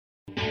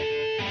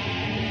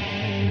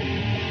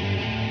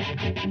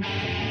Hey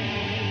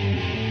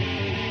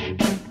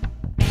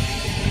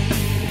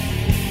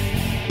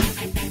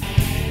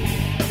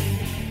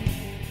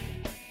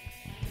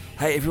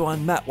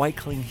everyone, Matt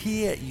Wakeling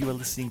here. You are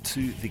listening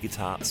to the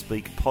Guitar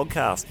Speak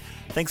podcast.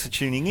 Thanks for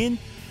tuning in.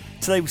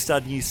 Today we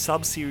start a new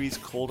sub-series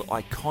called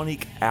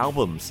Iconic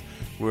Albums,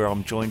 where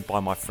I'm joined by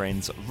my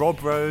friends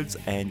Rob Rhodes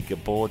and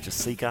Gabor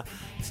Jasica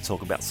to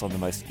talk about some of the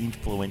most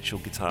influential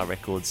guitar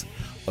records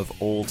of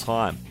all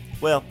time.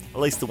 Well, at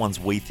least the ones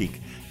we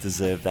think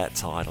deserve that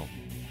title.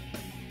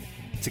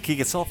 To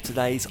kick us off,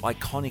 today's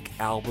iconic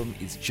album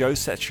is Joe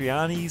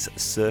Satriani's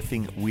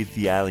Surfing with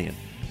the Alien.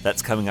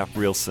 That's coming up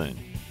real soon.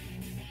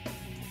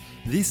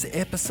 This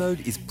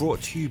episode is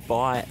brought to you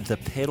by The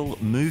Pedal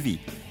Movie,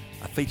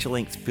 a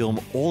feature-length film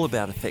all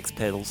about effects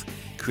pedals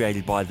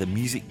created by the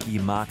music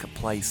gear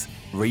marketplace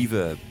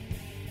Reverb.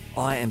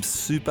 I am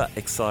super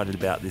excited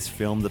about this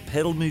film. The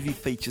Pedal Movie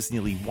features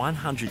nearly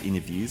 100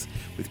 interviews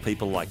with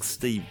people like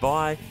Steve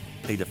Vai,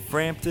 Peter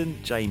Frampton,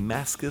 Jay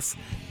Mascis,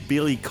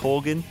 Billy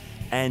Corgan,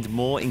 and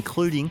more,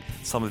 including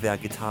some of our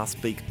Guitar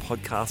Speak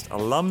podcast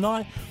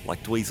alumni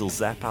like Dweezil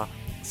Zappa,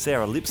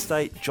 Sarah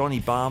Lipstate, Johnny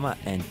Barmer,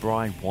 and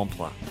Brian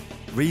Wampler.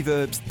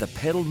 Reverb's The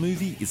Pedal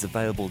Movie is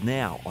available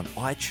now on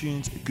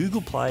iTunes, Google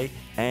Play,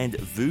 and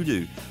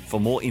Vudu. For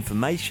more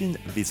information,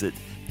 visit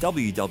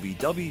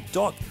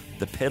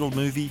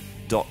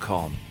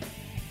www.thepedalmovie.com.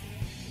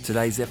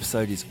 Today's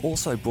episode is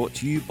also brought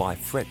to you by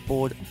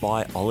Fretboard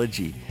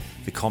Biology,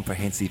 the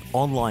comprehensive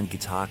online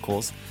guitar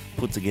course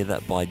put together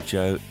by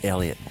Joe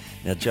Elliott.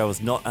 Now, Joe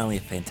is not only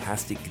a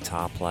fantastic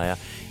guitar player,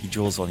 he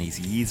draws on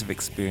his years of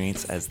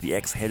experience as the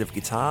ex-head of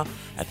guitar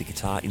at the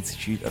Guitar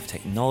Institute of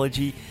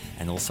Technology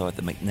and also at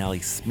the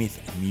McNally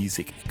Smith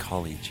Music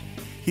College.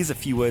 Here's a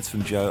few words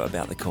from Joe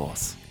about the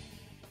course.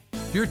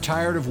 You're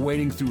tired of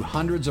wading through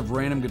hundreds of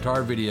random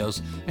guitar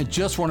videos and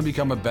just want to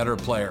become a better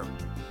player.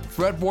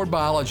 Fretboard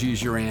Biology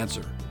is your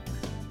answer.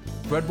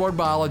 Fretboard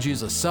Biology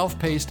is a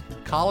self-paced,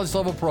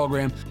 college-level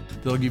program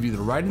that'll give you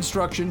the right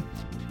instruction,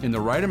 in the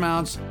right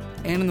amounts,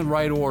 and in the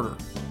right order.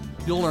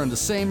 You'll learn the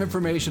same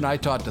information I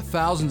taught to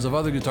thousands of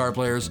other guitar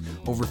players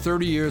over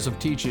 30 years of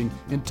teaching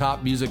in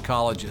top music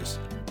colleges.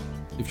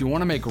 If you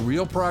want to make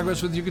real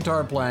progress with your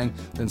guitar playing,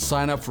 then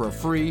sign up for a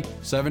free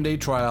 7-day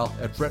trial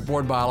at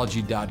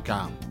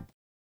fretboardbiology.com.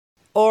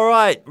 All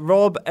right,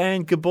 Rob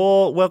and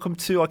Gabor, welcome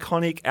to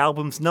Iconic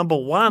Albums number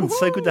 1. Woo-hoo!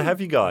 So good to have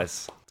you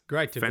guys.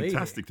 Great to be here.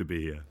 Fantastic to be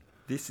here.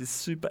 This is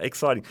super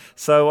exciting.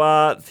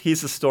 So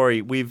here's the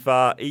story. We've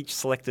each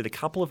selected a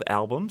couple of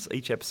albums.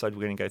 Each episode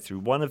we're going to go through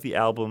one of the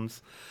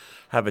albums,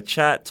 have a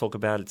chat, talk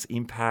about its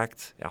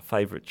impact, our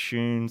favourite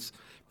tunes,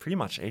 pretty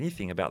much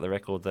anything about the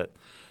record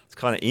that's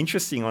kind of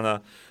interesting on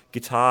a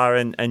guitar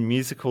and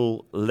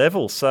musical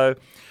level. So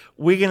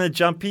we're going to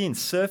jump in.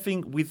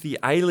 Surfing with the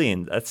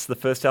Alien. That's the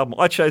first album.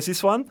 I chose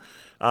this one.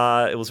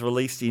 It was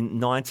released in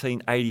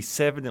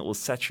 1987. It was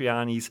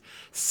Satriani's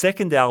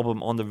second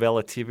album on the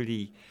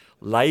Relativity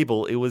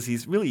label. It was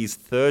his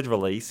third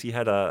release. He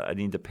had an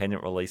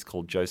independent release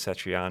called Joe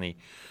Satriani,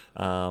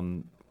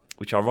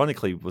 which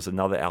ironically was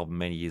another album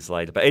many years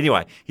later. But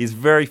anyway, his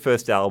very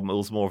first album, it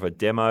was more of a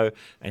demo,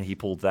 and he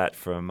pulled that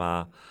from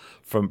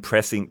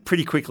pressing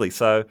pretty quickly.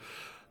 So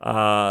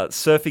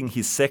Surfing,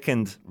 his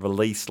second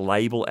release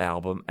label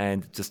album,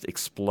 and just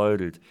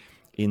exploded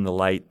in the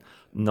late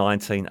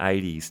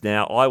 1980s.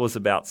 Now, I was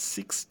about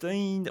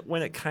 16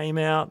 when it came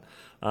out.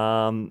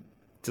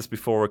 Just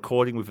before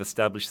recording, we've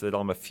established that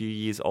I'm a few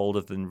years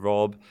older than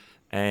Rob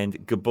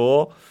and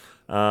Gabor,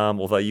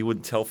 although you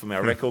wouldn't tell from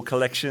our record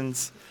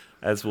collections,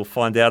 as we'll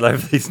find out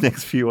over these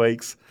next few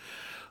weeks.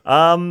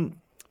 But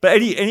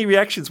any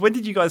reactions? When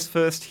did you guys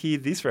first hear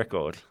this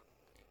record?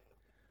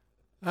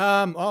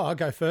 I'll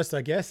go first,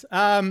 I guess.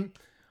 I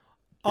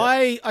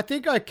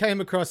think I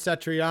came across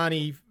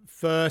Satriani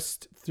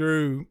first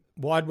through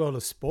Wide World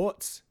of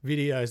Sports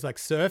videos, like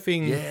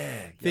surfing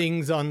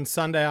things on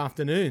Sunday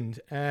afternoons.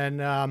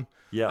 And I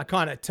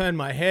kind of turned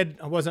my head.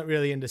 I wasn't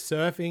really into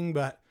surfing,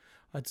 but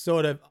I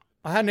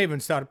hadn't even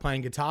started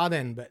playing guitar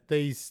then, but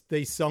these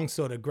songs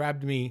sort of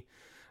grabbed me,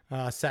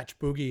 Satch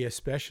Boogie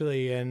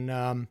especially. And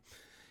and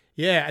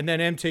then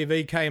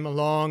MTV came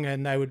along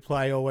and they would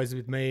play Always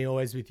With Me,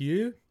 Always With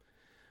You.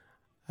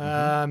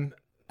 And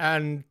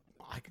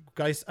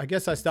I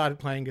guess I started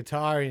playing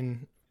guitar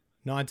in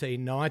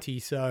 1990,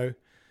 so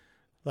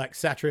like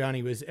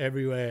Satriani was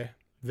everywhere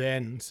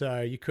then,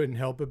 so you couldn't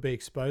help but be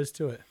exposed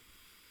to it.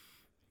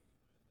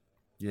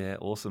 Yeah,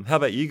 awesome. How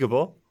about you,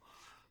 Gabor?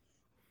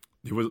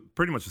 It was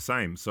pretty much the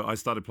same. So I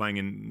started playing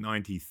in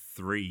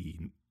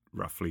 93,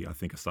 roughly. I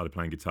think I started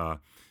playing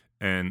guitar.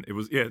 And it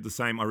was, the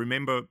same. I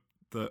remember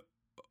the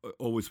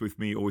Always With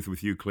Me, Always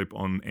With You clip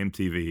on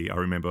MTV. I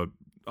remember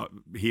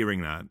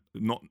hearing that,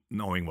 not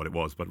knowing what it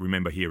was, but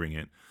remember hearing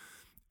it.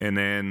 And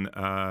then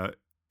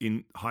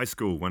in high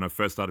school, when I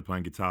first started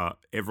playing guitar,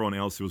 everyone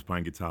else who was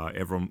playing guitar,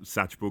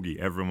 Satch Boogie,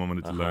 everyone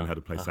wanted to learn how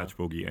to play Satch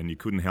Boogie. And you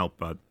couldn't help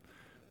but,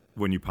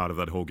 when you're part of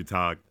that whole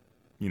guitar,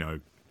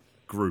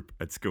 group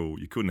at school,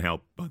 you couldn't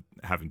help but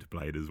having to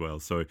play it as well.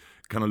 So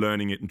kind of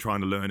learning it and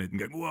trying to learn it and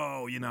going,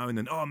 whoa, and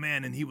then, oh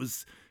man, and he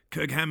was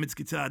Kirk Hammett's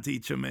guitar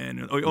teacher, man,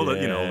 and all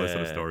that, all those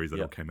sort of stories that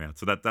all Yep. came out.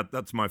 So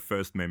that's my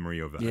first memory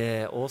of that.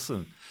 Yeah,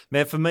 awesome.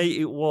 Man, for me,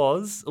 it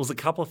was a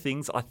couple of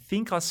things. I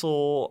think I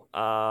saw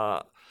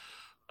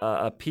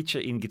a picture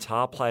in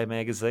Guitar Player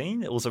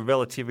magazine. It was a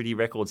Relativity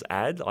Records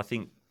ad, I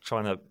think,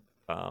 trying to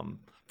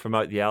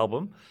promote the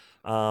album.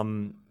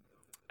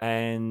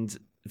 And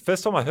the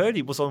first time I heard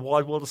it was on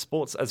Wide World of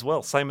Sports as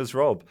well, same as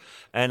Rob.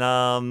 And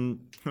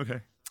Okay.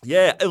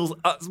 yeah, it was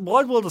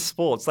Wide World of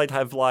Sports. They'd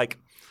have like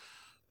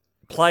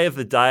play of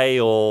the day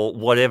or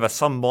whatever,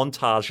 some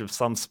montage of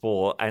some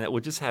sport, and it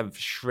would just have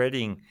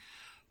shredding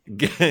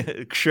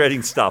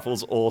stuff. It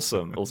was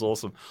awesome. It was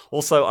awesome.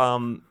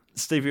 Also,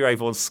 Stevie Ray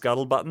Vaughan's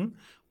Scuttle Button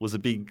was a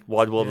big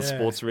Wide World of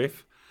Sports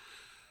riff.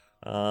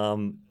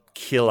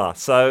 Killer.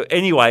 So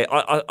anyway,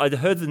 I'd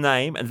heard the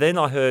name, and then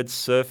I heard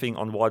Surfing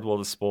on Wide World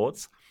of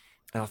Sports,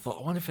 and I thought,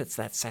 I wonder if it's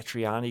that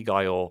Satriani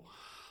guy or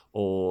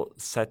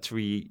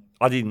Satri.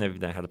 I didn't even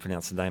know how to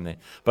pronounce the name there,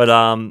 but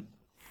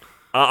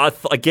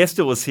I guessed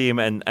it was him,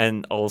 and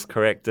I was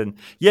correct. And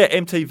yeah,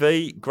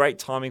 MTV, great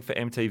timing for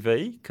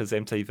MTV, because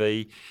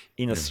MTV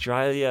in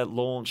Australia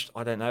launched,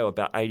 I don't know,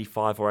 about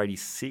 85 or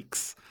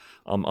 86.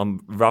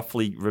 I'm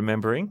roughly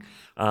remembering.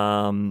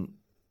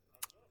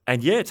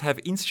 And yeah, to have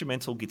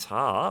instrumental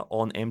guitar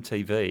on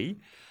MTV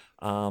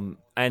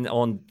and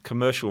on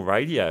commercial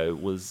radio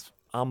was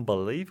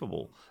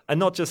unbelievable. And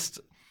not just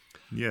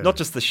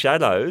the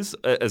Shadows,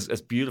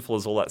 as beautiful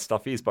as all that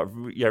stuff is, but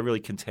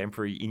really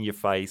contemporary, in your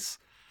face,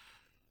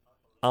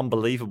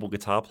 unbelievable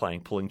guitar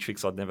playing, pulling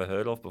tricks I'd never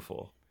heard of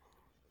before.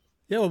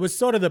 Yeah, well, it was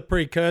sort of the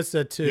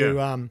precursor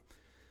to,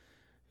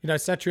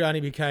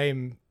 Satriani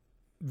became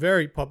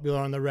very popular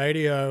on the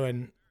radio,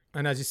 and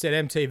as you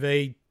said,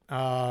 MTV.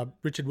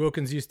 Richard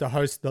Wilkins used to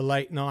host the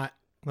late night,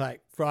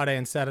 like Friday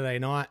and Saturday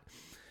night.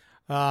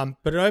 But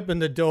it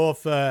opened the door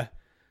for,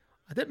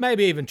 I think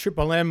maybe even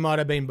Triple M might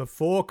have been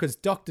before, because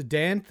Dr.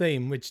 Dan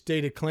theme, which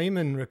Dieter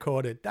Kleeman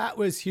recorded, that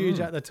was huge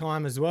at the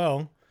time as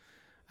well.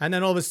 And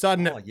then all of a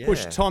sudden it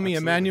pushed Tommy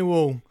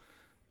Emmanuel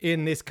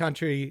in this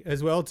country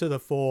as well to the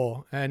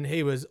fore. And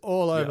he was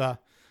all over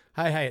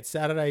Hey, It's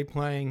Saturday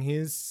playing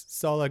his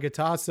solo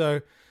guitar.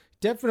 So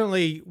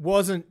definitely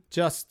wasn't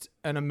just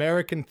an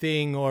American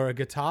thing or a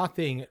guitar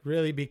thing. It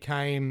really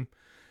became,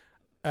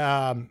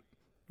 it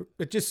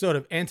just sort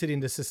of entered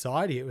into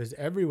society. It was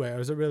everywhere. It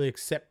was a really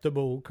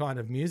acceptable kind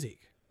of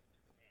music.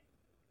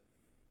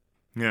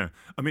 Yeah.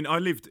 I mean, I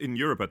lived in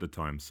Europe at the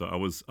time, so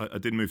I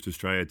didn't move to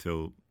Australia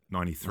till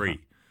 93. Uh-huh.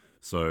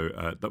 So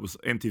that was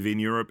MTV in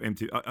Europe.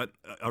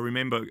 I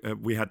remember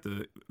we had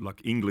the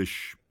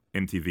English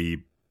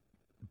MTV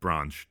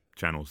branch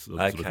channels.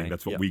 Sort of thing.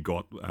 That's what we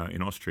got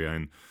in Austria,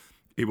 and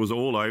it was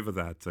all over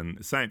that.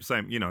 And same.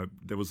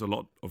 There was a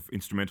lot of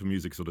instrumental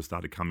music sort of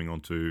started coming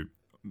onto,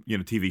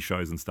 TV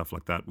shows and stuff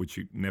like that, which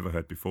you never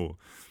heard before.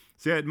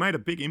 So yeah, it made a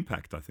big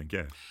impact, I think.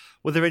 Yeah.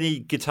 Were there any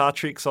guitar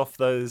tricks off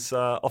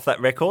that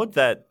record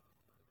that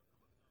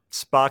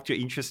sparked your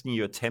interest and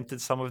you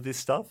attempted some of this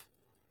stuff?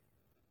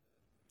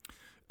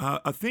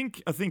 I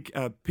think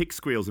pick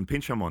squeals and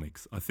pinch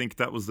harmonics. I think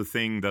that was the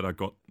thing that I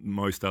got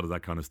most out of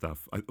that kind of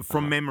stuff.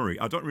 From memory,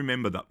 I don't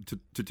remember that.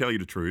 To tell you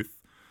the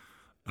truth,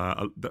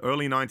 the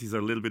early 90s are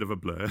a little bit of a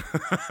blur.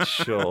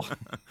 Sure.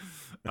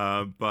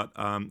 But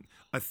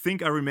I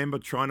think I remember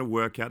trying to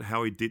work out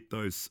how he did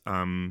those.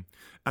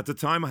 At the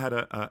time, I had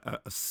a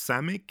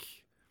Samick,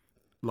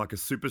 like a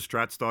Super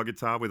Strat style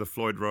guitar with a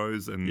Floyd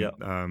Rose and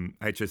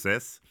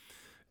HSS.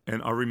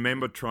 And I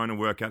remember trying to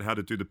work out how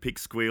to do the pick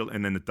squeal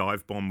and then the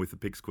dive bomb with the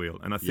pick squeal.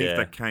 And I think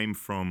that came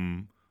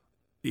from,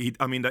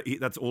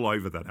 that's all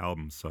over that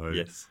album. So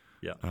yes,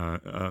 yeah.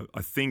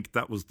 I think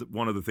that was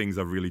one of the things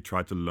I really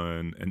tried to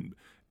learn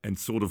and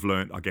sort of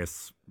learned, I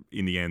guess,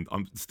 in the end.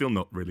 I'm still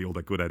not really all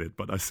that good at it,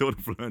 but I sort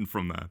of learned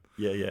from that.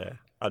 Yeah.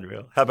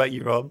 Unreal. How about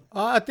you, Rob?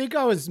 I think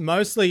I was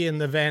mostly in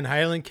the Van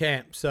Halen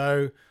camp.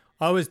 So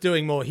I was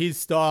doing more his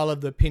style of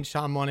the pinch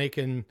harmonic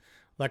and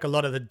like a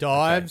lot of the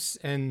dives,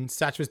 and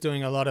Satch was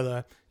doing a lot of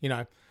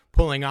the,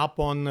 pulling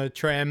up on the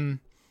trem.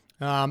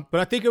 But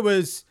I think it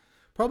was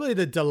probably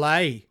the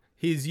delay,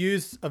 his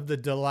use of the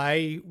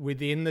delay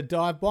within the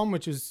dive bomb,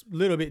 which is a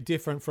little bit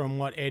different from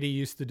what Eddie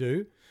used to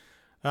do.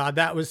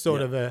 That was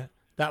sort of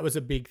that was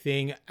a big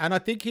thing. And I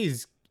think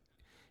his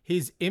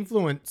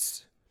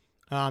influence,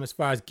 as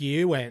far as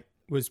gear went,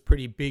 was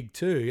pretty big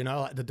too.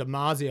 Like the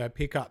DiMarzio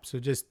pickups were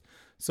just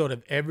sort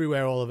of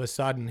everywhere all of a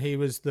sudden. He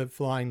was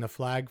flying the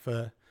flag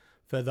for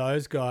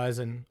those guys,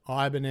 and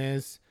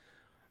Ibanez.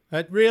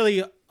 It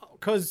really,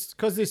 because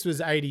this was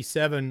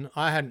 87,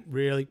 I hadn't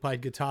really played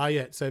guitar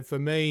yet. So for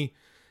me,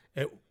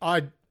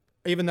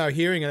 even though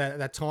hearing it at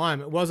that time,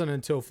 it wasn't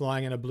until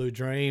Flying in a Blue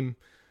Dream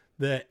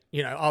that,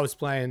 I was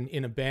playing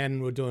in a band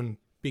and we were doing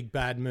Big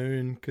Bad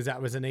Moon because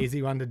that was an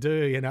easy one to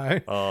do,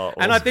 Oh,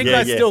 and I think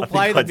I still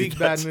play the Big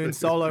Bad too. Moon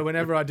solo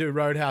whenever I do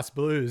Roadhouse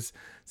Blues.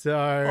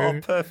 So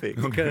perfect.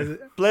 Because,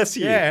 bless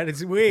you. Yeah,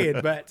 it's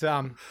weird, but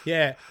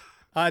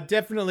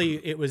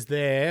definitely it was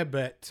there,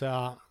 but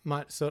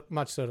much sort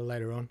of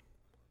later on.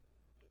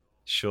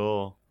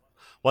 Sure.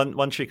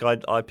 One trick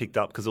I picked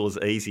up because it was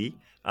easy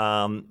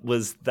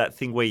was that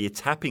thing where you're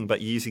tapping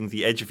but using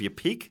the edge of your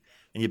pick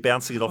and you're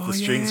bouncing it off the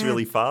strings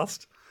really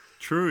fast.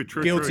 True.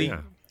 Guilty. True,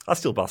 yeah. I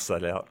still bust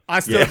that out. I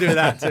still do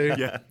that too.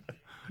 Yeah.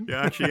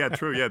 Yeah, actually, yeah,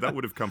 true. Yeah, that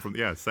would have come from,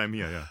 same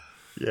here, yeah.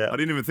 Yeah. I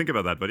didn't even think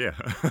about that, but yeah.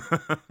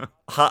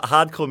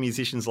 Hardcore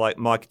musicians like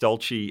Mike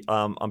Dolce,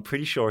 I'm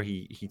pretty sure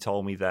he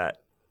told me that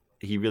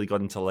he really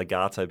got into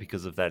legato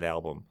because of that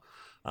album,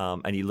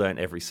 and he learned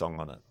every song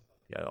on it.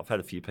 Yeah, I've had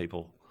a few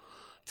people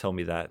tell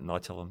me that, and I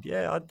tell them,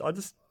 I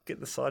just get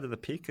the side of the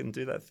pick and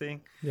do that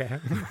thing. Yeah.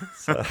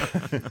 So.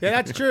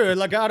 Yeah, that's true.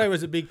 Legato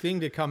was a big thing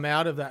to come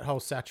out of that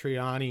whole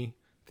Satriani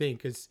thing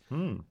because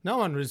no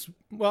one was,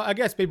 well, I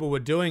guess people were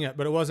doing it,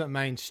 but it wasn't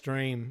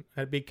mainstream.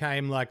 It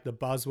became like the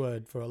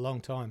buzzword for a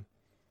long time.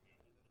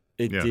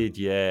 It did,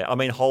 yeah. I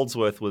mean,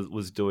 Holdsworth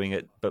was doing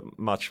it, but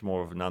much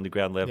more of an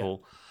underground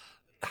level.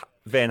 Yeah.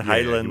 Van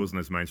Halen. He wasn't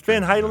as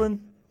mainstream.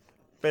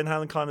 Van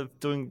Halen kind of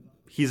doing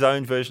his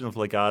own version of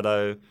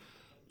legato.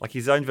 Like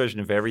his own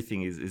version of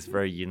everything is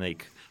very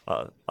unique.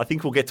 I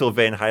think we'll get to a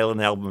Van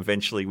Halen album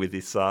eventually with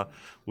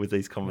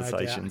these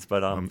conversations.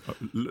 But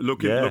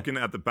looking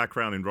at the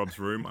background in Rob's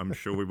room, I'm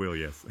sure we will.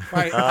 Yes.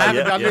 Wait, I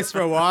haven't done this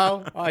for a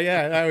while. Oh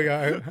yeah, there we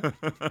go.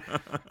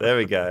 There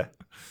we go.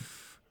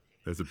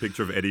 There's a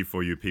picture of Eddie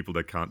for you people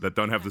that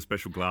don't have the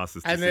special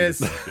glasses. And there's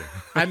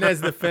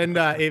the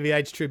Fender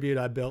EVH tribute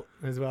I built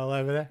as well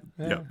over there.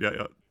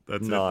 Yeah.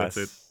 That's nice.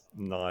 That's it.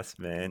 Nice,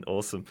 man.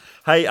 Awesome.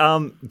 Hey,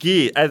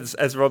 gear,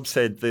 as Rob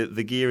said,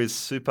 the gear is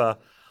super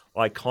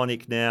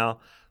iconic now.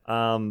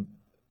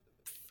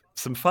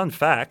 Some fun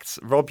facts.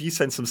 Rob, you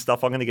sent some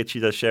stuff. I'm going to get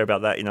you to share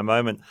about that in a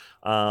moment.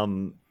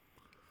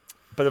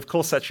 But of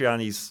course,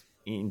 Satriani's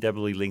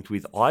indelibly linked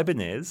with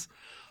Ibanez.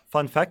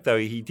 Fun fact, though,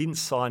 he didn't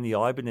sign the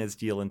Ibanez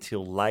deal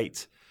until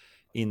late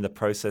in the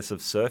process of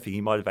surfing.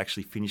 He might have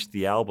actually finished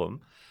the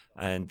album,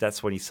 and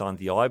that's when he signed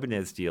the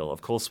Ibanez deal.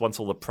 Of course, once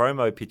all the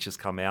promo pictures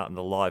come out and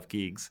the live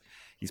gigs,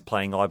 he's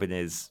playing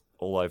Ibanez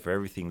all over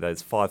everything.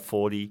 Those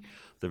 540,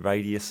 the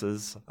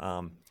Radiuses,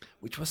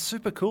 which was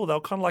super cool. They were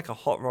kind of like a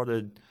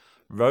hot-rodded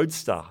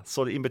Roadster,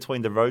 sort of in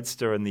between the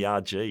Roadster and the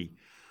RG,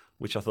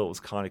 which I thought was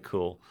kind of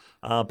cool.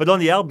 But on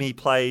the album, he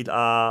played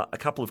a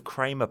couple of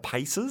Kramer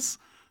Pacers.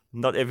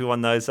 Not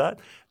everyone knows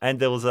that. And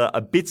there was a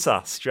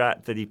Bitzer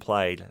Strat that he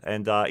played.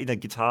 And in a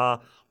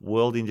Guitar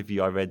World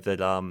interview, I read that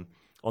on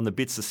the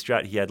Bitzer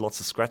Strat, he had lots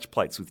of scratch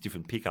plates with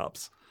different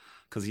pickups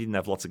because he didn't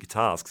have lots of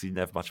guitars because he didn't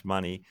have much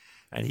money.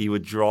 And he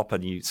would drop a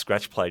new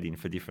scratch plate in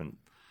for different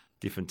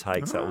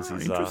takes. That was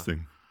his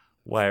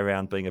way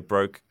around being a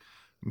broke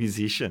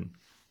musician.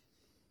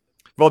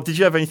 Rob, did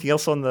you have anything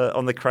else on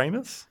the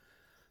Kramers?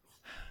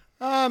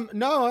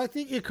 No, I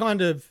think you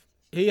kind of...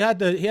 He had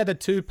the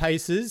two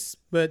Pacers,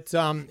 but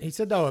he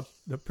said they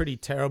were pretty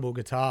terrible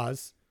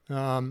guitars.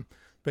 But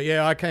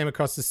yeah, I came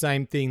across the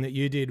same thing that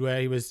you did,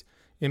 where he was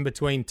in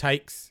between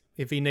takes.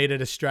 If he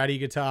needed a Stratty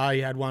guitar,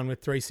 he had one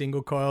with 3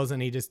 single coils,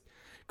 and he just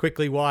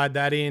quickly wired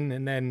that in.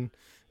 And then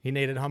he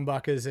needed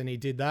humbuckers, and he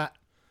did that.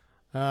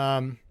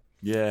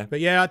 Yeah,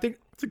 but yeah, I think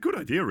it's a good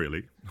idea,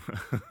 really.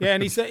 Yeah,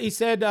 and he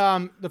said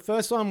the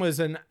first one was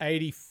an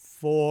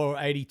 84,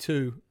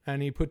 82,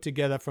 and he put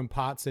together from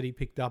parts that he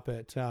picked up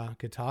at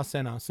Guitar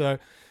Center. So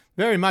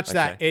very much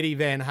that Eddie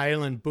Van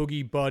Halen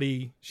boogie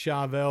body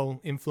Charvel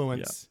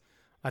influence.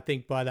 I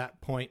think by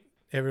that point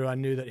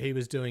everyone knew that he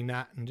was doing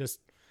that, and just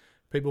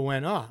people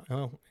went,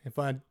 well, if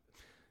I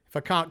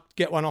can't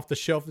get one off the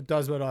shelf that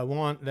does what I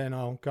want, then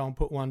I'll go and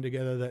put one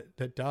together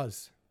that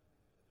does.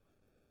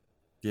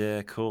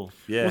 Yeah, cool.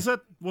 Yeah.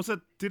 Was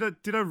that?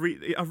 Did I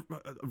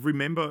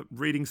remember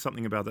reading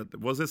something about that?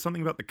 Was there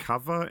something about the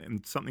cover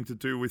and something to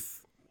do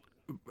with?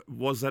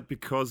 Was that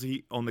because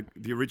he on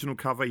the original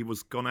cover he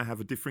was gonna have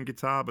a different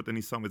guitar, but then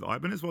he sung with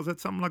Ibanez? Was that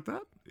something like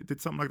that?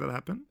 Did something like that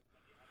happen?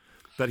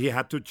 That he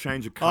had to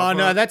change a cover? Oh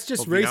no, that's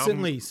just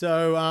recently.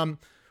 So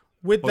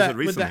with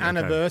the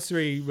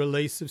anniversary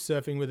release of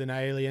Surfing with an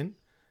Alien,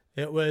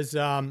 it was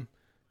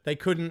they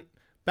couldn't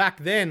back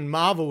then.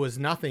 Marvel was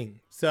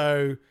nothing,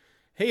 so.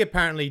 He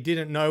apparently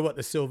didn't know what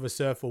the Silver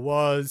Surfer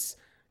was.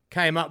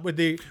 Came up with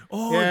the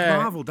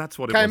Marvel. That's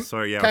what it was.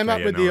 Sorry, came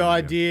up with the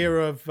idea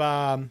of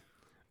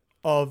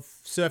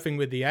surfing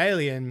with the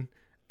alien,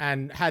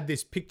 and had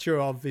this picture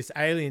of this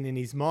alien in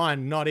his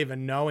mind, not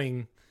even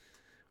knowing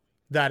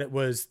that it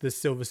was the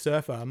Silver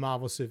Surfer, a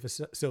Marvel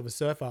Silver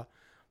Surfer.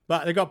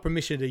 But they got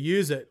permission to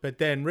use it. But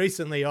then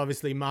recently,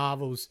 obviously,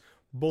 Marvel's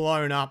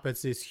blown up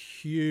as this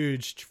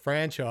huge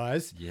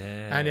franchise,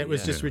 and it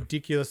was just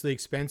ridiculously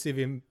expensive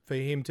for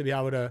him to be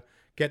able to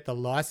get the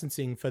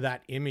licensing for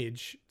that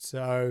image.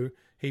 So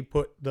he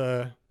put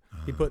the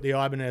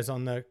Ibanez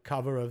on the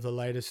cover of the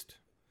latest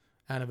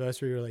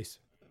anniversary release.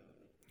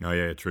 Oh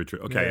yeah, true.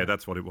 Okay, yeah,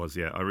 that's what it was.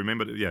 Yeah, I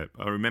remember. Yeah,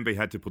 I remember he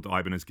had to put the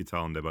Ibanez guitar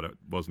on there, but I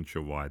wasn't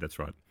sure why. That's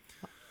right.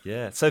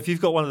 Yeah, so if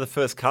you've got one of the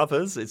first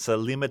covers, it's a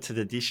limited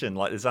edition.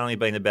 Like there's only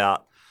been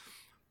about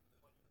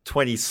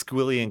 20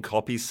 squillion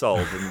copies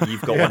sold, and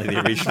you've got one of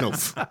the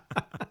originals.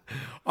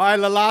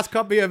 The last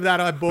copy of that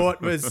I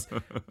bought was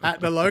at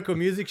the local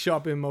music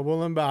shop in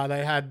Murwillumbah.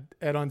 They had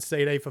it on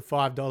CD for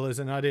 $5,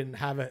 and I didn't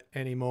have it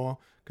anymore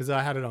because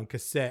I had it on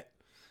cassette.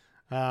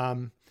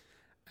 And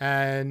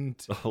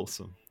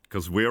Awesome.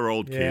 Because we're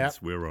old Yeah.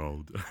 kids. We're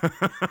old.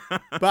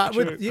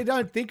 but you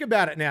don't think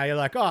about it now. You're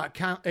like, oh,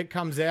 it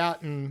comes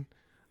out and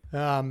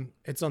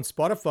it's on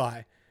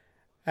Spotify.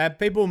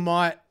 People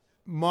might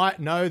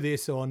know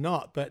this or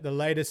not, but the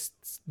latest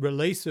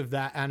release of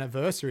that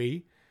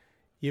anniversary,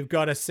 you've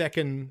got a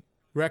second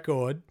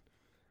record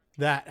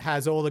that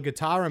has all the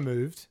guitar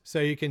removed, so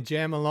you can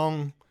jam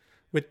along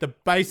with the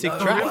basic No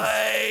tracks.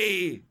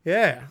 way.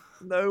 Yeah.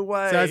 No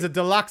way. So it's a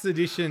deluxe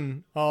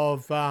edition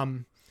of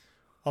the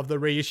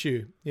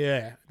reissue.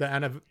 Yeah.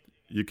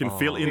 You can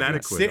feel You can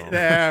inadequate. sit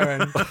there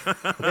and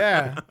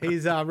yeah,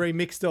 he's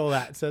remixed all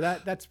that. So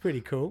that's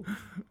pretty cool.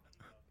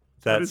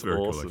 That That's is very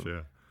awesome. cool, actually,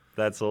 yeah.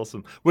 That's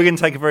awesome. We're going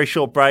to take a very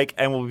short break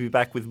and we'll be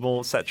back with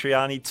more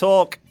Satriani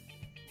talk.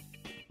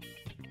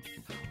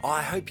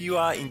 I hope you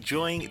are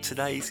enjoying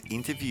today's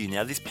interview.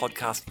 Now, this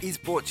podcast is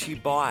brought to you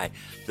by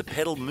The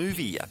Pedal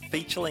Movie, a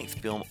feature-length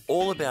film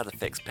all about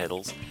effects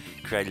pedals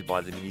created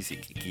by the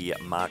music gear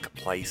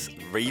marketplace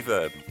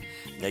Reverb.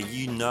 Now,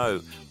 you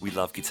know we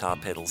love guitar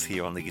pedals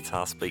here on the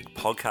Guitar Speak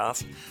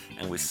podcast,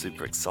 and we're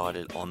super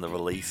excited on the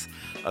release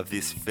of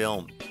this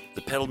film.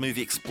 The Pedal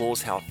Movie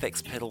explores how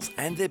effects pedals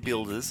and their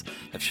builders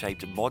have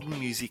shaped modern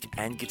music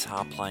and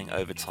guitar playing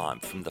over time,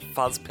 from the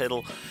fuzz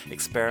pedal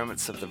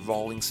experiments of the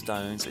Rolling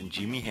Stones and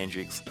Jimi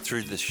Hendrix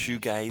through the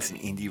shoegaze and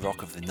indie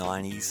rock of the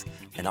 90s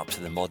and up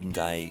to the modern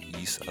day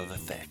use of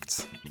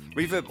effects.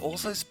 Reverb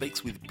also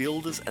speaks with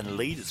builders and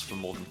leaders from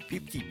more than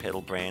 50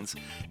 pedal brands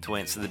to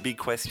answer the big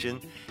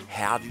question,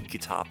 how did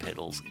guitar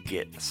pedals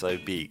get so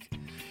big?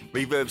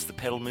 Reverb's The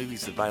Pedal Movie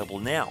is available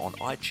now on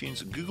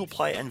iTunes, Google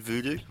Play and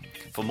Vudu.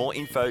 For more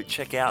info,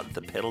 check out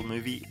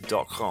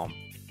thepedalmovie.com.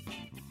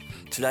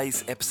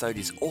 Today's episode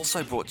is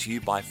also brought to you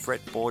by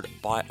Fretboard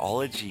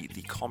Biology,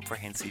 the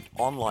comprehensive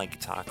online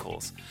guitar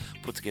course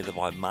put together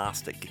by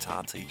master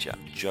guitar teacher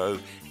Joe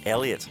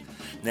Elliott.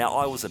 Now,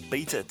 I was a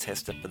beta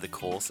tester for the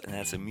course, and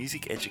as a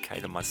music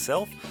educator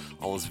myself,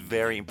 I was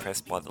very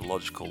impressed by the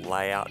logical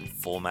layout and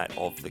format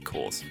of the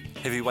course.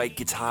 Heavyweight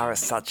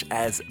guitarists such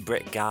as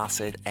Brett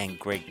Garsed and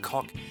Greg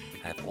Koch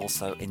have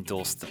also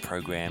endorsed the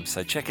program,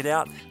 so check it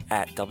out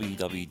at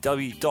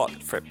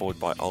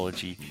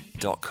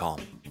www.fretboardbiology.com.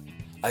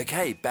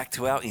 Okay, back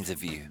to our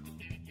interview.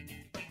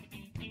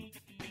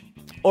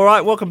 All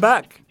right, welcome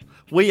back.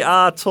 We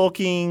are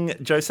talking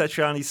Joe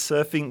Satriani's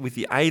Surfing with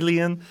the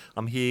Alien.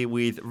 I'm here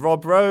with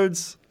Rob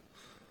Rhodes.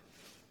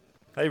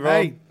 Hey, Rob.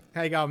 Hey,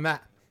 how you going,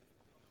 Matt?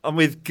 I'm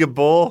with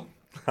Gabor.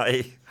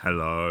 Hey.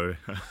 Hello.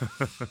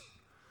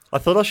 I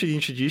thought I should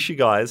introduce you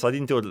guys. I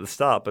didn't do it at the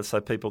start, but so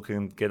people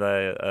can get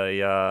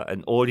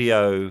an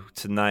audio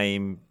to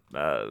name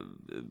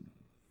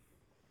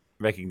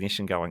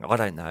recognition going. I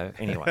don't know.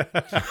 Anyway,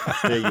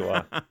 there you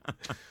are.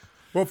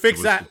 We'll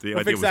fix that. the We'll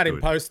idea fix was that in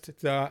good. post.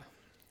 Yeah,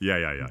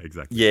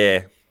 exactly.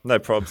 Yeah, no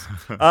probs.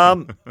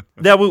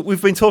 Now,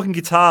 we've been talking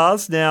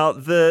guitars. Now,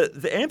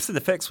 the amps and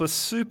effects were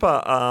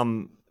super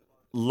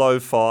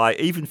lo-fi,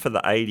 even for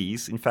the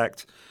 80s. In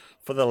fact,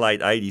 for the late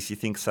 80s, you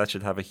think Satch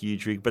would have a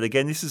huge rig. But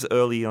again, this is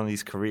early on in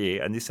his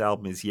career, and this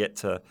album is yet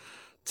to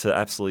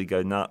absolutely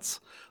go nuts.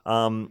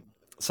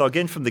 So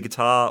again, from the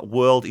Guitar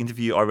World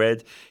interview I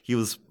read, he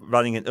was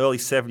running an early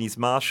 70s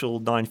Marshall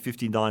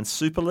 959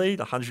 Super Lead,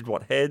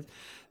 100-watt head,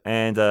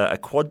 and a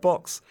quad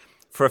box.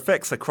 For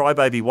effects, a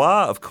Crybaby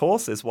wah, of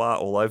course. There's wah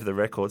all over the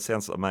record.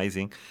 Sounds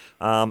amazing.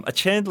 A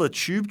Chandler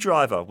tube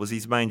driver was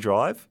his main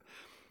drive.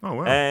 Oh,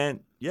 wow. And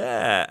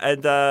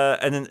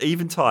an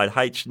Eventide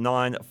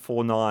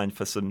H949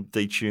 for some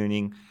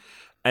detuning.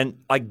 And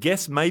I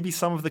guess maybe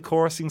some of the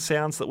chorusing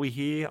sounds that we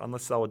hear,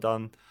 unless they were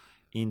done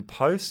in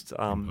post.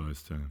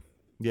 Almost, yeah.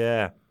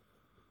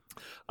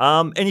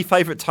 Yeah. Any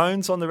favourite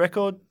tones on the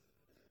record?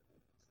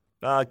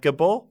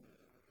 Gabor?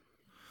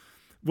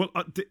 Well,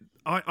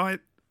 I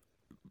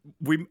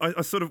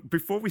sort of,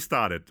 before we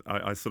started,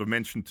 I sort of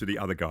mentioned to the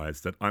other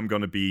guys that I'm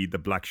going to be the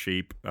black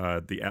sheep,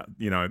 the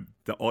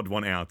odd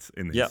one out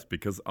in this, Yep.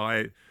 because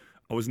I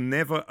was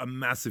never a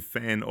massive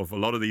fan of a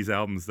lot of these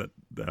albums that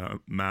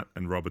Matt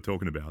and Rob are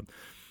talking about.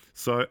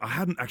 So I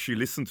hadn't actually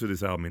listened to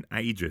this album in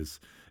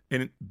ages,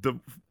 and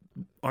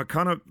I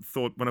kind of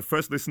thought, when I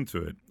first listened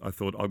to it, I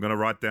thought I'm going to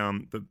write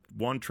down the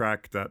one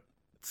track that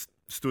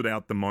stood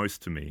out the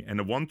most to me. And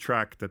the one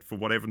track that for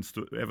whatever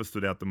ever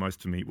stood out the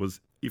most to me was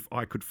If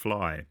I Could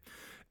Fly.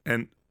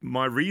 And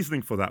my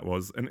reasoning for that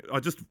was, and I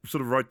just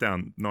sort of wrote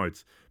down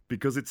notes,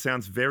 because it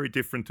sounds very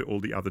different to all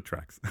the other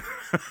tracks.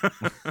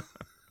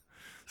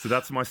 So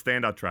that's my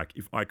standout track,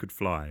 If I Could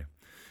Fly.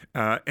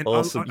 And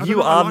Awesome. I don't You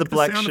know, I are like the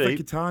black sound of the sheep.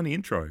 guitar in the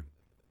intro.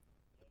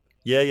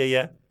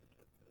 Yeah.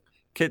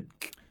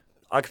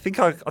 I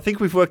think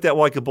we've worked out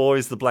why Gabor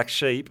is the black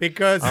sheep.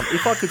 Because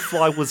If I Could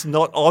Fly was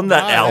not on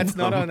that no, album. that's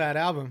not on that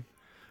album.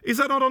 Is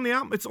that not on the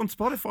album? It's on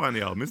Spotify on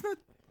the album, isn't it?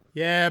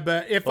 Yeah,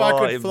 but If Oh, I it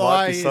Could might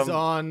Fly be is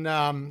on,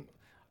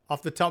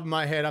 off the top of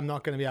my head, I'm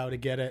not going to be able to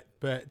get it.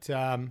 But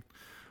Well,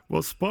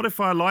 Well,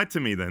 Spotify lied to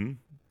me then,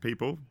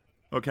 people.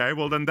 Okay,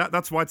 well then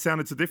that's why it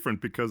sounded so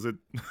different, because it.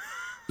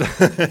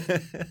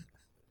 It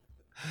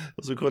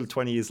was recorded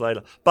 20 years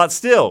later, but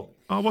still.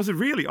 Oh, was it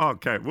really? Oh,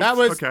 okay. Whoops. That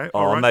was- okay. Oh,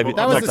 All right. maybe-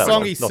 That Not was the that song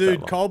long, he not that sued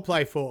long.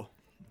 Coldplay for.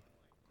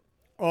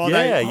 Or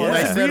Yeah, they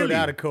yeah. settled Really?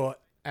 out of court,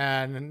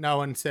 and no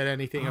one said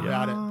anything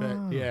about it.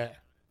 But yeah,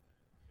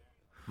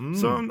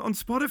 So on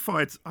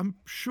Spotify, I'm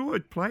sure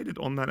it played it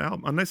on that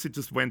album, unless it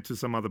just went to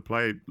some other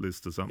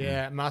playlist or something.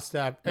 yeah, it must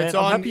have. Man, It's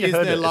I'm on happy you Is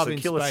heard There it. It's Love a in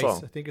killer Space?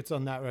 song. I think it's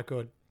on that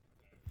record.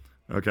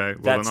 Okay.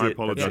 Well, That's then I it,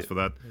 apologize that's for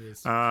that. It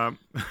is.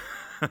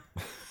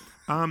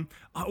 I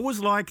always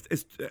liked.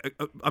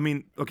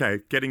 Okay,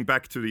 getting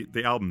back to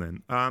the album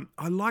then.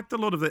 I liked a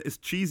lot of as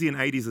cheesy and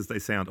 80s as they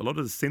sound. A lot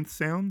of the synth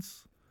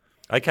sounds.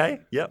 Okay.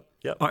 Yep.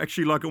 I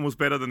actually like almost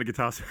better than the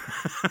guitar sound.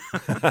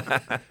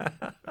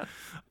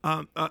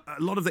 A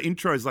lot of the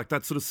intros, like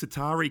that sort of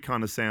sitari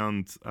kind of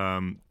sound,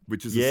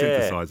 which is a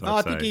synthesizer.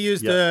 I think he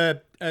used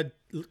a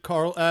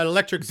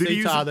electric Did he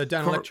use sitar, a the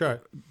Dan Electro.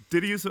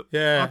 Did he use it?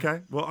 Yeah.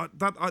 Okay. Well, I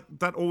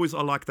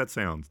like that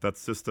sound.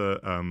 That's just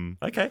a.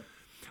 Okay.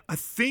 I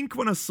think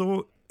when I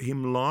saw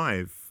him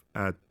live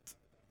at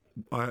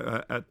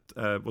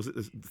was it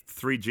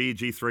 3G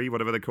G3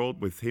 whatever they're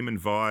called, with him and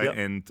Vi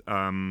and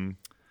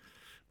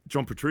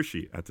John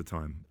Petrucci at the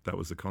time, that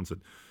was the concert.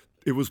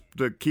 It was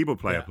the keyboard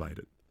player played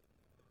it.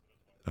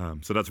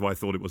 So that's why I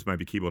thought it was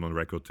maybe keyboard on the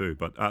record too.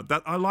 But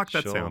I like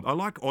that sound. I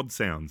like odd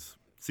sounds.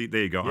 See,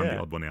 there you go. I'm the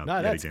odd one out. No,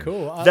 yet that's again.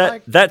 cool.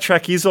 That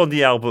track is on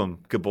the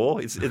album,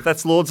 Gabor.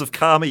 That's Lords of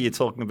Karma you're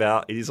talking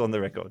about. It is on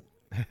the record.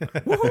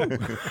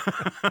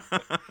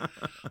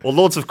 Or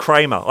Lords of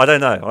Kramer. I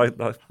don't know.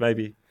 I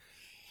maybe.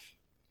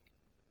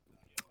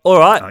 All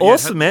right.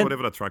 Awesome, man.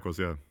 Whatever that track was,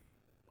 yeah.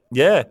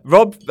 Yeah.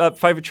 Rob,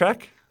 favorite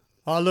track?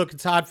 Oh, look,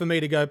 it's hard for me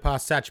to go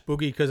past Satch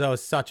Boogie because I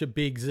was such a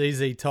big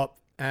ZZ Top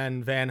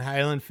and Van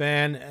Halen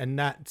fan, and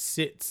that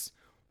sits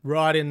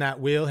right in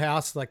that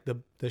wheelhouse, like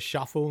the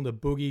shuffle, the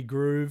boogie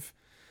groove,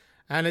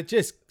 and it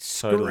just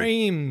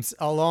screams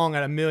along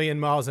at 1,000,000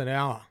 miles an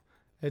hour.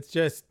 It's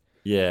just,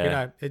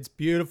 it's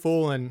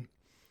beautiful, and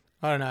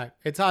I don't know.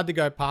 It's hard to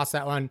go past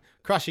that one.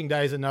 Crushing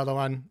Day is another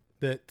one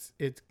that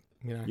it's,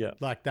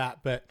 like that,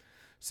 but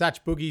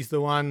Satch Boogie's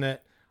the one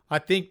that I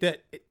think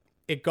that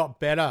it got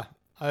better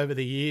over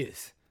the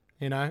years,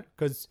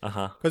 because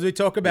we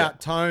talk about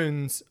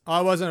tones.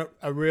 I wasn't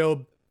a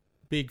real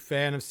big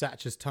fan of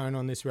Satch's tone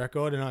on this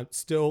record, and I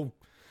still,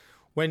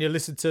 when you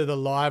listen to the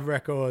live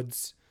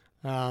records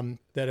that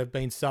have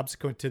been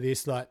subsequent to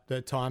this, like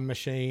the Time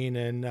Machine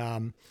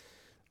and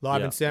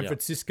Live in San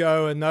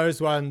Francisco and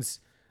those ones,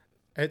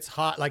 it's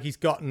hard. Like he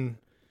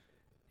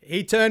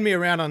turned me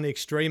around on The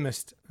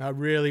Extremist. I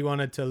really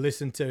wanted to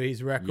listen to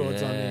his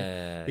records on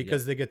him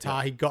because the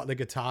guitar, he got the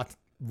guitar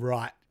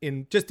right.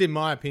 In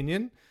my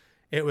opinion,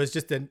 it was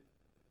just a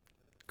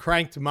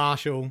cranked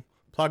Marshall,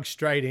 plugged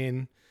straight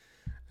in,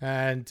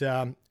 and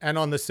on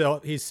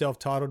his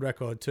self-titled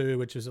record too,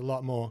 which is a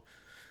lot more,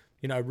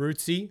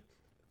 rootsy.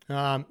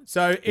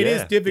 So it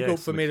is difficult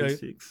for me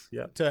to.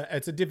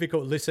 It's a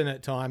difficult listen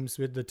at times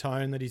with the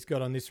tone that he's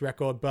got on this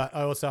record, but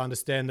I also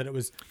understand that it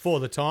was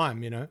for the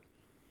time,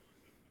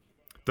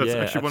 That's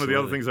actually one of the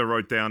other things I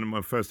wrote down in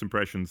my first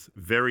impressions.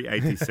 Very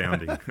 80s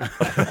sounding.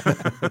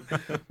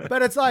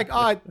 But it's like,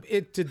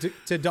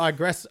 to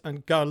digress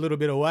and go a little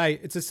bit away,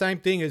 it's the same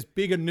thing. As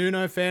big a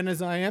Nuno fan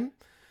as I am,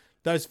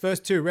 those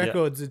first two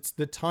records, it's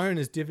the tone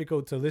is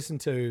difficult to listen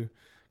to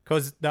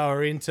because they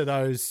were into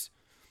those,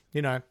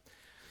 it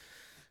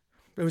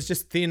was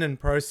just thin and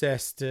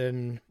processed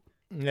and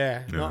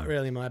not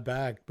really my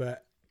bag,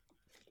 but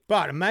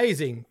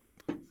amazing.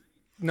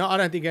 No, I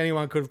don't think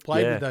anyone could have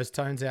played with those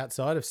tones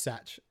outside of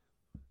Satch.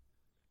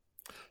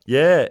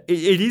 Yeah,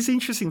 it is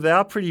interesting. They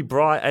are pretty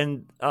bright,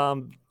 and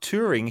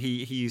touring,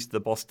 he used the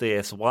Boss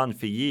DS1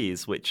 for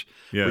years, which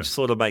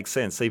sort of makes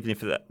sense, even if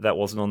that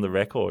wasn't on the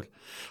record.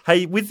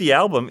 Hey, with the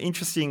album,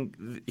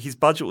 interesting, his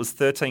budget was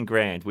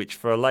 $13,000, which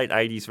for a late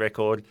 80s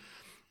record,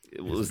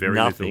 it was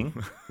nothing.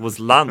 It was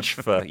lunch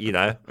for,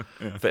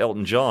 for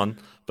Elton John.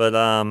 But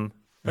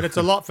it's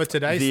a lot for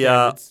today's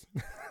standards.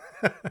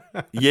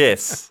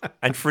 Yes,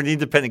 and for an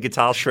independent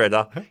guitar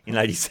shredder in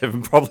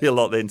 87, probably a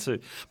lot then too.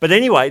 But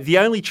anyway, the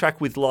only track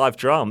with live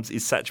drums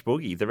is Satch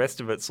Boogie. The rest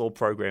of it's all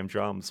programmed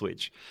drums,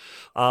 which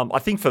I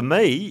think for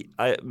me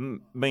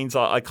means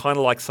I kind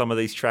of like some of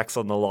these tracks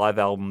on the live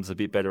albums a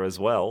bit better as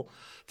well,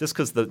 just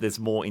because there's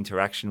more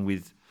interaction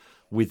with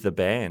the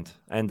band.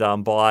 And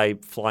by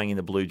Flying in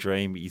the Blue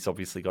Dream, he's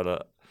obviously got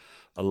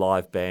a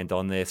live band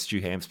on there. Stu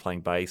Ham's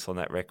playing bass on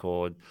that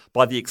record.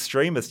 By The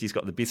Extremist, he's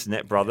got the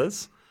Bissonette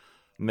Brothers.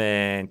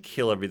 Man,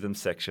 killer rhythm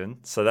section.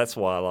 So that's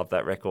why I love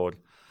that record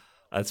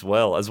as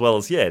well as,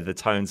 the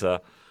tones are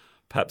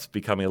perhaps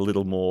becoming a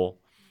little more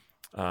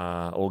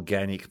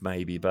organic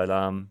maybe. But,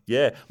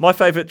 my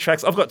favourite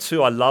tracks, I've got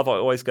two I love. I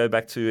always go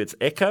back to, it's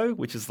Echo,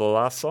 which is the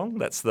last song.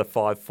 That's the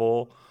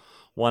 5/4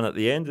 one at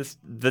the end.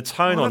 The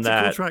tone on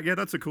that. That's a cool track. Yeah,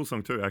 that's a cool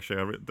song too,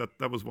 actually.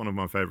 That was one of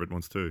my favourite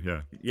ones too,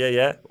 yeah.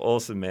 Yeah.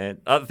 Awesome, man.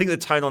 I think the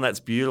tone on that's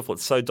beautiful.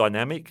 It's so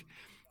dynamic.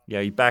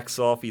 He backs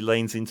off, he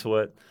leans into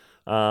it.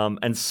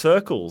 And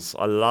circles,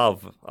 I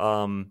love.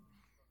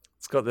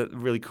 It's got the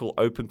really cool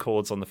open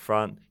chords on the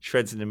front,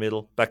 shreds in the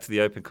middle, back to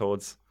the open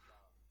chords.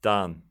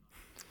 Done.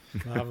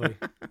 Lovely.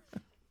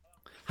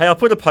 Hey, I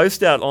put a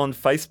post out on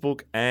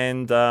Facebook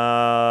and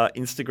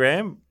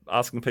Instagram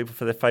asking people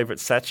for their favourite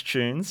Satch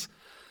tunes.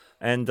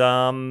 And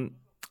I'm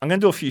going to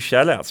do a few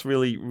shout-outs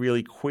really,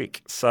 really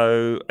quick.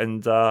 So,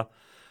 and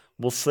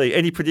we'll see.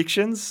 Any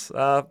predictions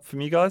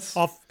from you guys?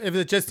 If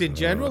it's just in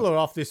general or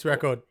off this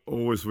record?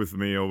 Always with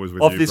me, always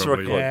with Off you. this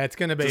probably. record. Yeah, it's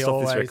going to be Just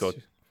off this always,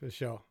 record. for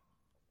sure.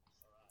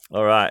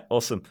 All right,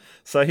 awesome.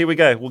 So here we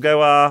go. We'll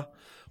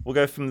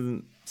go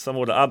from some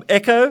order.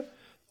 Echo,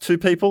 2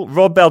 people.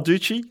 Rob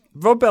Balducci.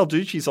 Rob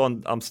Balducci's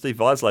on Steve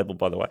Vai's label,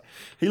 by the way.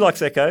 He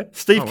likes Echo.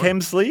 Steve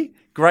Kemsley,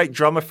 great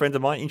drummer friend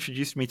of mine,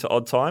 introduced me to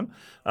Odd Time.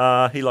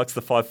 He likes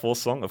the 5/4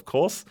 song, of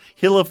course.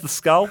 Hill of the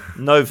Skull,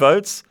 no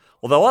votes.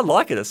 Although I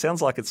like it. It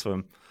sounds like it's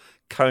from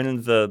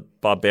Conan the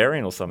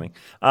Barbarian or something.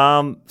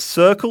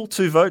 Circle,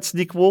 2 votes.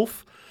 Nick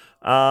Wolf.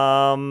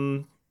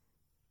 And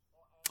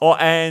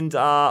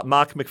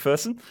Mark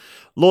McPherson.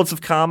 Lords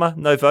of Karma,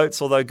 no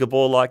votes, although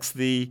Gabor likes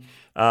the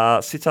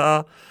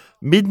sitar.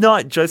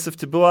 Midnight, Joseph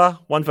Tabua,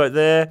 1 vote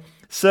there.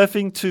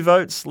 Surfing, 2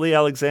 votes. Lee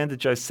Alexander,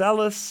 Joe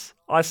Salas.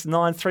 Ice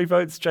 9, 3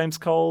 votes. James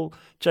Cole,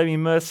 Jamie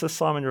Mercer,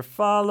 Simon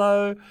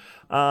Rafalo.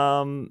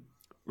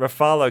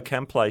 Rafalo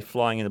can play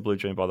Flying in a Blue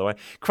Dream, by the way.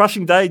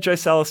 Crushing Day, Joe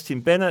Salas,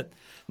 Tim Bennett.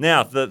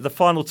 Now, the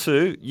final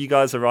 2, you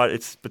guys are right.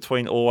 It's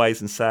between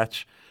Always and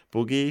Satch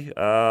Boogie.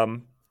 I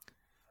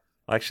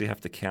actually have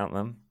to count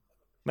them.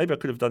 Maybe I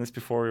could have done this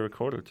before we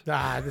recorded.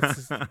 This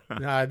is No, more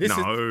that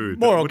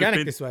would have organic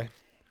been- this way.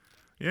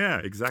 Yeah,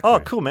 exactly. Oh,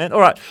 cool, man. All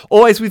right.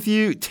 Always with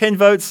you, 10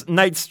 votes.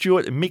 Nate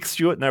Stewart, Mick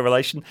Stewart, no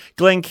relation.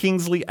 Glenn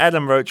Kingsley,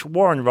 Adam Roach,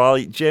 Warren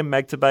Riley, Jem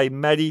Magtabay,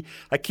 Maddie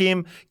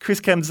Hakim, Chris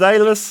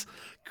Kamzalis,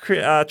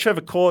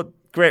 Trevor Court,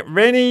 Grant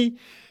Rennie,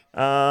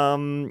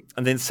 and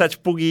then Satch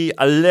Boogie,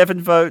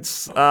 11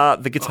 votes.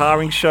 The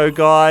Guitaring Show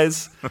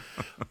guys.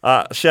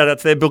 Shout out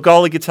to them.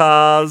 Bilgola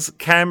Guitars,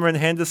 Cameron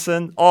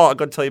Henderson. Oh, I've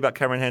got to tell you about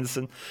Cameron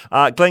Henderson.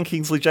 Glenn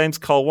Kingsley, James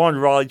Cole, Warren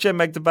Riley, Jem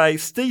Magtabay,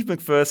 Steve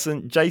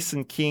McPherson,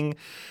 Jason King,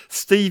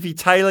 Stevie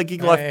Taylor,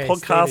 Gig Life Hey,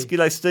 Podcast. Stevie.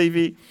 G'day,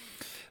 Stevie.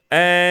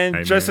 And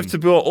Hey, Joseph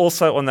man. Tabua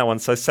also on that one.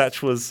 So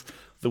Satch was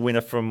the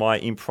winner from my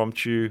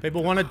impromptu.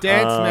 People want to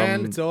dance,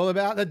 man. It's all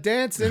about the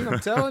dancing, I'm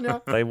telling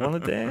you. They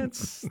want to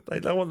dance.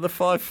 They don't want the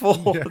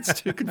 5/4. It's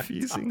too I'm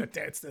confusing. going to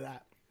dance to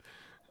that.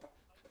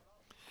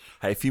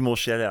 Hey, a few more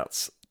shout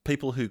outs.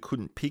 People who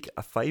couldn't pick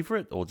a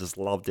favourite or just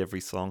loved every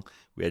song.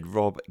 We had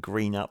Rob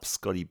Greenup,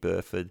 Scotty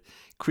Burford,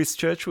 Chris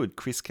Churchwood,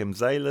 Chris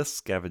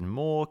Kemzalis, Gavin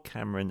Moore,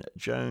 Cameron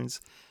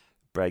Jones,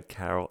 Brad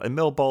Carroll, and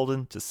Mel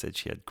Bolden just said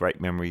she had great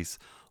memories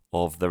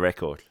of the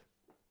record.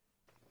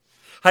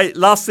 Hey,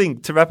 last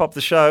thing to wrap up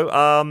the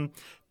show.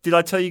 Did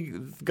I tell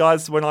you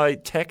guys when I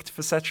teched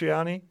for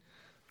Satriani?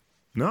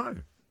 No.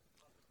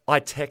 I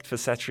teched for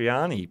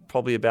Satriani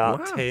probably about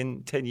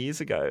Wow. 10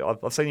 years ago.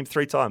 I've seen him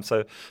 3 times.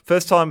 So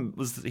first time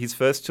was his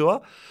first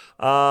tour.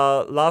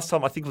 Last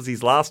time I think was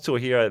his last tour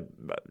here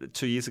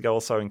 2 years ago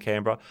or so in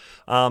Canberra.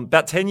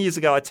 About 10 years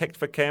ago I teched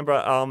for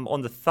Canberra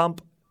on the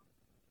Thump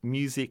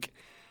Music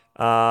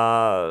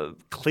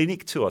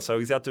clinic tour. So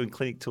he's out doing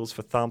clinic tours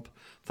for Thump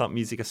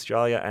Music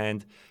Australia,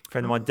 and a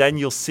friend of mine,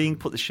 Daniel Singh,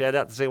 put the shout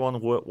out, does anyone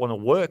want to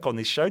work on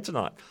this show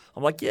tonight?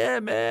 I'm like, yeah,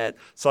 man.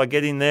 So I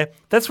get in there.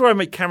 That's where I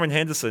meet Cameron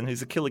Henderson,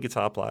 who's a killer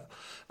guitar player.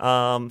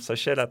 So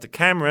shout out to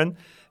Cameron.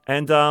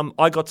 And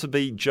I got to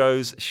be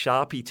Joe's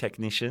Sharpie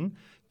technician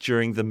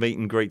during the meet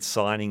and greet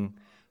signing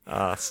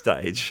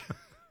stage.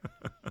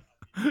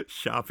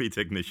 Sharpie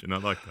technician. I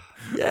like that.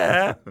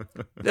 Yeah.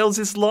 There was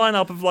this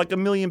lineup of like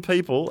 1 million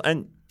people,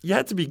 and you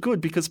had to be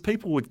good because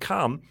people would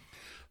come.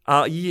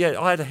 I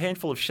had a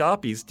handful of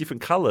Sharpies,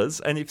 different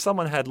colours, and if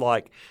someone had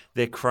like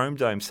their Chrome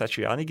Dome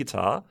Satriani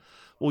guitar,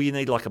 well, you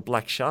need like a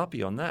black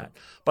Sharpie on that.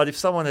 But if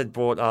someone had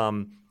brought,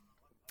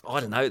 I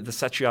don't know, the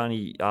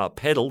Satriani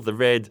pedal, the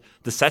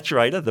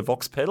saturator, the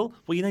Vox pedal,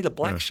 well, you need a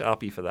black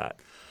Sharpie for that.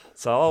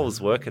 So I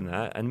was working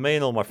that, and me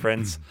and all my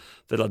friends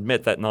that I'd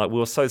met that night, we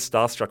were so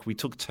starstruck, we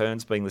took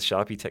turns being the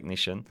Sharpie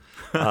technician.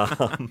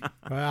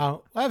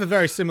 Wow. I have a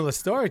very similar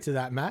story to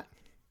that, Matt.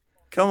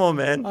 Come on,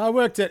 man. I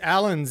worked at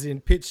Allen's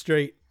in Pitt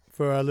Street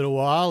for a little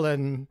while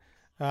and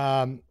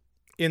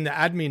in the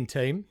admin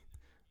team.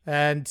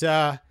 And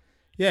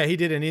he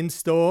did an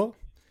in-store.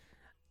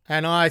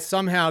 And I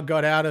somehow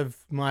got out of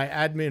my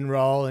admin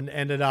role and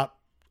ended up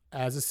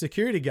as a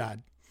security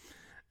guard.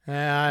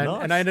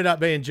 And I ended up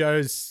being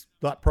Joe's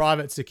like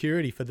private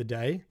security for the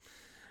day.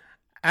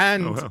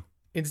 And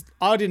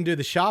I didn't do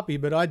the Sharpie,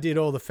 but I did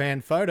all the fan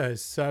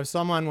photos. So if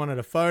someone wanted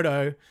a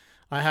photo,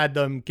 I had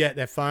them get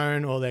their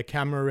phone or their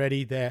camera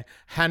ready, their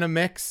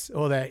Hanamex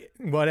or their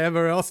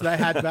whatever else they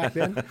had back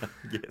then.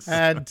 Yes.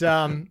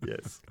 And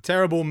Yes.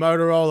 terrible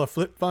Motorola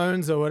flip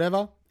phones or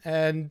whatever.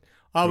 And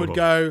I would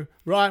go,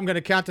 right, I'm going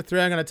to count to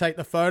 3. I'm going to take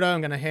the photo.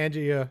 I'm going to hand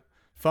you your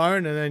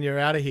phone and then you're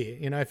out of here.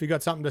 You know, if you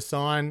got something to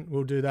sign,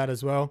 we'll do that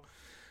as well.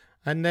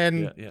 And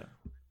then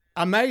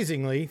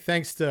amazingly,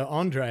 thanks to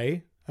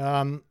Andre,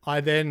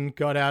 I then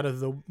got out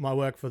of my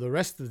work for the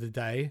rest of the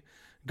day,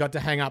 got to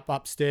hang up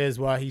upstairs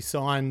while he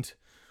signed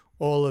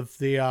all of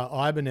the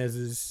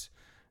Ibanez's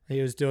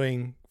he was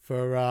doing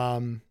for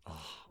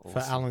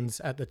Allen's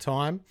at the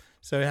time.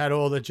 So he had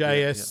all the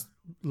JS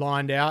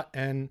lined out,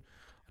 and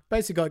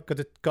basically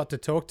got to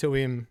talk to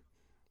him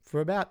for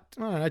about,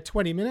 I don't know,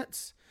 20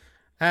 minutes.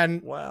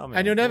 And Wow, man,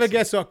 and you'll never awesome.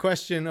 guess what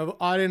question.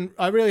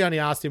 I really only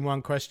asked him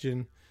one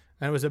question,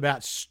 and it was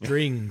about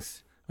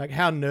strings. Like,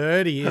 how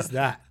nerdy is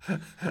that?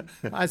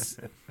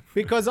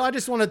 Because I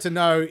just wanted to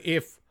know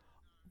if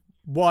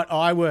what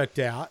I worked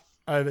out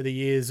over the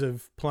years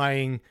of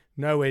playing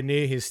nowhere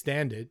near his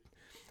standard,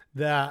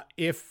 that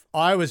if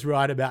I was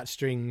right about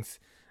strings.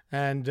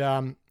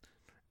 And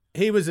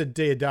he was a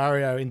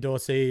Diodario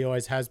endorsee, he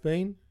always has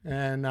been.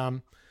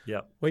 And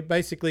Yep. we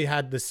basically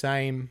had the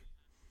same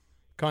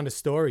kind of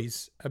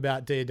stories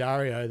about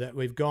Diodario, that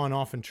we've gone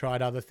off and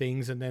tried other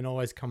things and then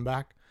always come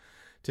back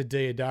to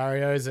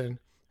Diodario's. And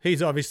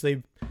he's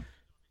obviously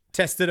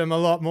tested them a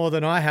lot more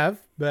than I have,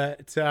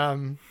 but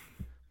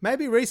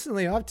maybe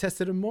recently I've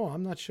tested them more.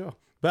 I'm not sure.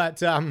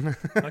 But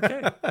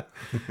Okay.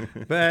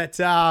 but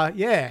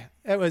yeah,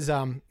 it was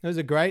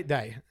a great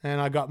day,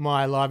 and I got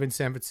my Live in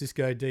San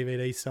Francisco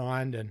DVD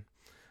signed, and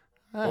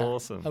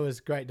Awesome. it was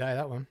a great day,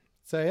 that one.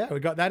 So yeah, we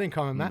got that in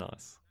common, Matt.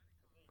 Nice.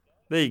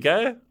 There you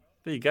go.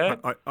 There you go.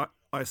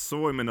 I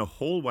saw him in a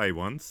hallway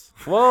once.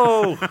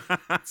 Whoa.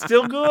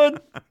 Still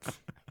good.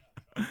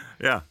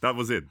 Yeah, that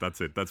was it.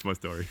 That's it. That's my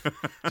story.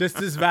 Just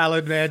as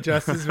valid, man.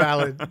 Just as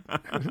valid.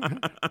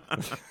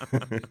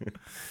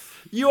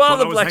 You are But I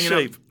the was black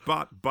hanging sheep.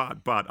 out,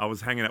 but I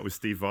was hanging out with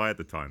Steve Vai at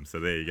the time, so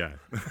there you go.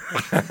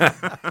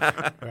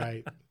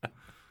 Right.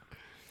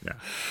 Yeah.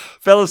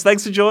 Fellas,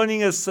 thanks for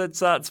joining us.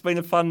 It's been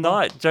a fun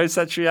night. Joe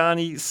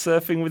Satriani,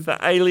 Surfing with the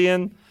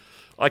Alien,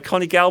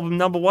 iconic album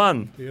number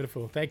 1.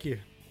 Beautiful. Thank you.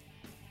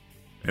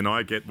 And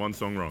I get one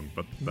song wrong,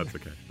 but that's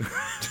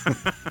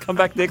okay. Come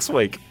back next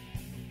week.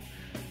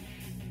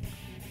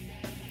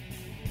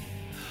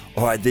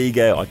 All right, there you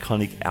go.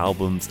 Iconic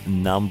albums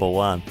number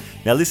 1.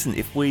 Now, listen,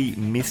 if we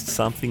missed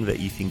something that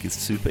you think is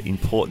super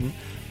important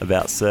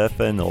about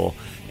surfing, or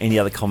any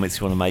other comments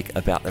you want to make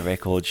about the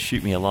record,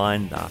 shoot me a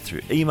line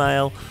through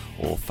email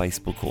or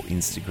Facebook or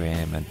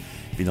Instagram, and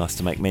it'd be nice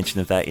to make mention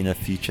of that in a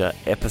future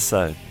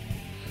episode.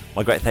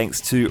 My great thanks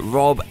to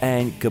Rob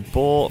and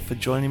Gabor for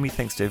joining me.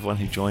 Thanks to everyone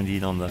who joined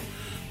in on the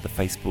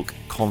Facebook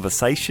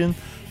conversation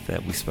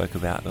that we spoke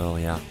about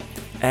earlier.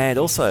 And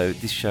also,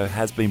 this show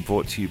has been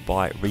brought to you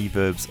by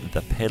Reverb's The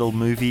Pedal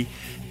Movie,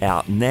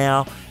 out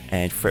now,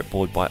 and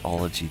Fretboard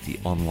Biology, the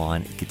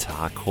online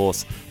guitar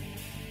course.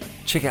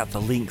 Check out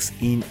the links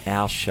in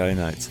our show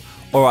notes.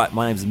 All right,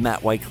 my name's Matt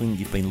Wakeling.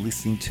 You've been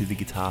listening to the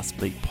Guitar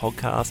Speak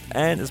podcast,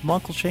 and as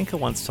Michael Schenker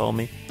once told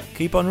me,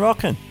 keep on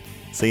rocking.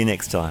 See you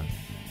next time.